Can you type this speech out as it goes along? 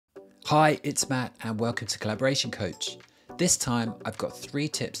Hi, it's Matt and welcome to Collaboration Coach. This time I've got 3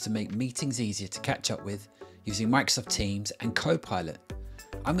 tips to make meetings easier to catch up with using Microsoft Teams and Copilot.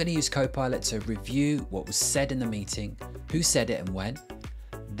 I'm going to use Copilot to review what was said in the meeting, who said it and when.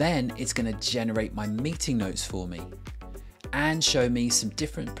 Then it's going to generate my meeting notes for me and show me some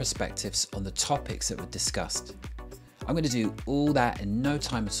different perspectives on the topics that were discussed. I'm going to do all that in no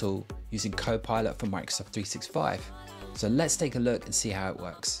time at all using Copilot from Microsoft 365. So let's take a look and see how it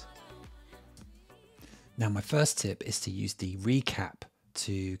works. Now, my first tip is to use the recap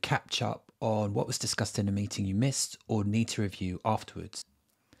to catch up on what was discussed in a meeting you missed or need to review afterwards.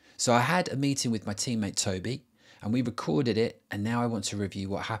 So I had a meeting with my teammate Toby and we recorded it, and now I want to review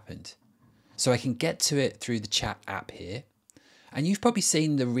what happened. So I can get to it through the chat app here. And you've probably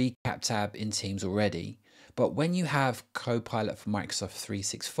seen the recap tab in Teams already, but when you have Copilot for Microsoft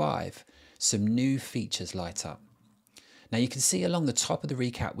 365, some new features light up. Now you can see along the top of the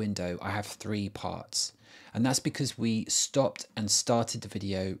recap window, I have 3 parts. And that's because we stopped and started the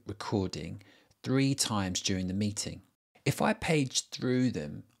video recording 3 times during the meeting. If I page through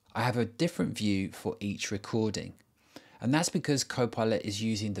them, I have a different view for each recording. And that's because Copilot is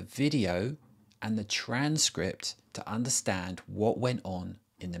using the video and the transcript to understand what went on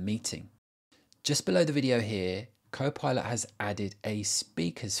in the meeting. Just below the video here, Copilot has added a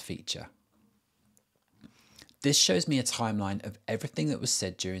speakers feature. This shows me a timeline of everything that was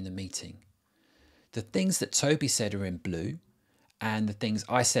said during the meeting. The things that Toby said are in blue and the things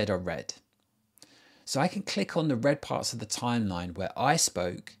I said are red. So I can click on the red parts of the timeline where I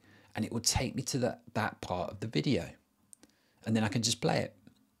spoke and it will take me to that part of the video. And then I can just play it.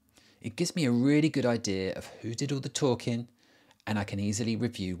 It gives me a really good idea of who did all the talking, and I can easily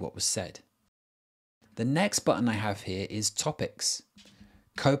review what was said. The next button I have here is topics.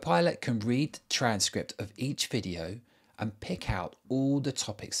 Copilot can read the transcript of each video and pick out all the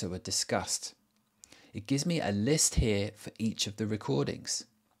topics that were discussed. It gives me a list here for each of the recordings.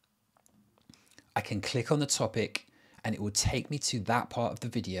 I can click on the topic and it will take me to that part of the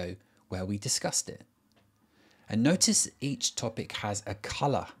video where we discussed it. And notice each topic has a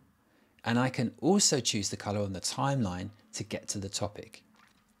color, and I can also choose the color on the timeline to get to the topic.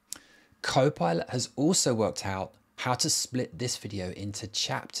 Copilot has also worked out how to split this video into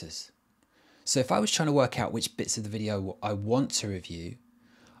chapters. So if I was trying to work out which bits of the video I want to review,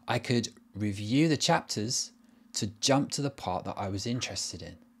 I could review the chapters to jump to the part that I was interested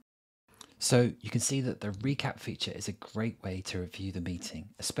in. So you can see that the recap feature is a great way to review the meeting,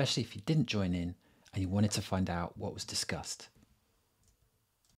 especially if you didn't join in and you wanted to find out what was discussed.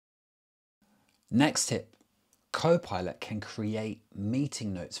 Next tip, Copilot can create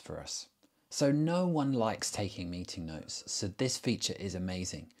meeting notes for us. So no one likes taking meeting notes, so this feature is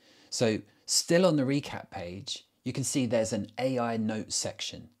amazing. So still on the recap page, you can see there's an AI notes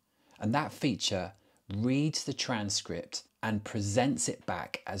section, and that feature reads the transcript and presents it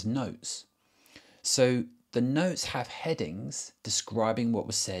back as notes. So the notes have headings describing what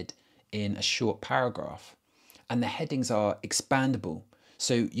was said in a short paragraph, and the headings are expandable.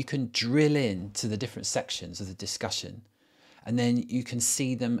 So you can drill into the different sections of the discussion, and then you can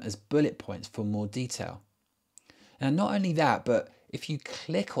see them as bullet points for more detail. Now, not only that, but if you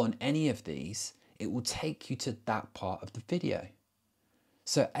click on any of these, it will take you to that part of the video.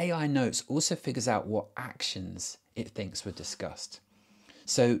 So AI Notes also figures out what actions it thinks were discussed.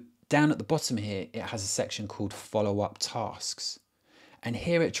 So down at the bottom here, it has a section called follow-up tasks. And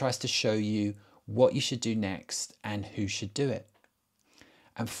here it tries to show you what you should do next and who should do it.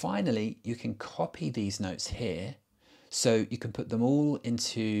 And finally, you can copy these notes here. So you can put them all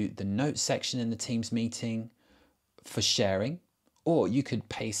into the notes section in the Teams meeting for sharing, or you could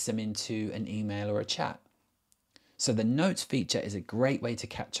paste them into an email or a chat. So the notes feature is a great way to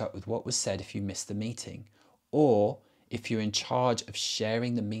catch up with what was said if you missed the meeting, or if you're in charge of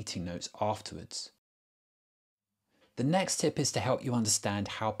sharing the meeting notes afterwards. The next tip is to help you understand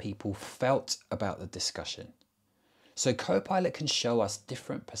how people felt about the discussion. So Copilot can show us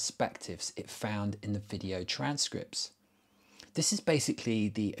different perspectives it found in the video transcripts. This is basically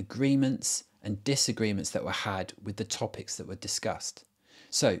the agreements and disagreements that were had with the topics that were discussed.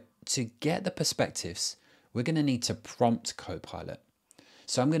 So to get the perspectives, we're going to need to prompt Copilot.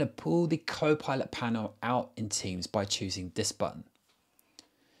 So I'm going to pull the Copilot panel out in Teams by choosing this button.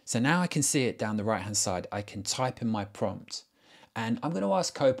 So now I can see it down the right hand side. I can type in my prompt, and I'm going to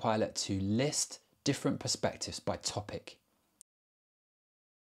ask Copilot to list different perspectives by topic.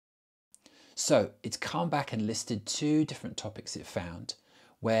 So it's come back and listed 2 different topics it found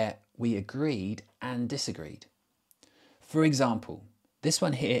where we agreed and disagreed. For example, this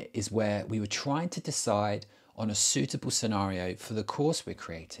one here is where we were trying to decide on a suitable scenario for the course we're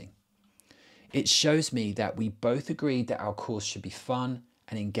creating. It shows me that we both agreed that our course should be fun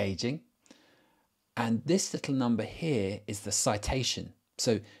and engaging. And this little number here is the citation.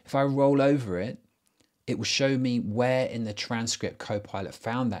 So if I roll over it, it will show me where in the transcript Copilot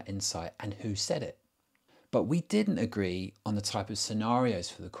found that insight and who said it. But we didn't agree on the type of scenarios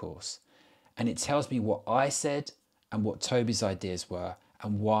for the course. And it tells me what I said and what Toby's ideas were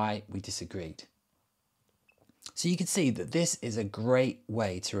and why we disagreed. So you can see that this is a great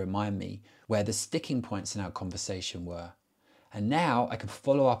way to remind me where the sticking points in our conversation were. And now I can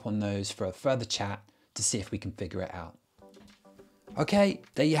follow up on those for a further chat to see if we can figure it out. Okay,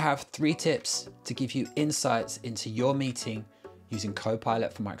 there you have 3 tips to give you insights into your meeting using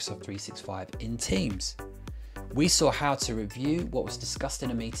Copilot for Microsoft 365 in Teams. We saw how to review what was discussed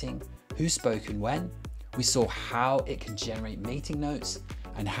in a meeting, who spoke and when. We saw how it can generate meeting notes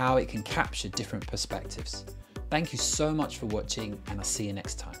and how it can capture different perspectives. Thank you so much for watching, and I'll see you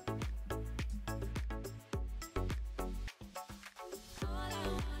next time.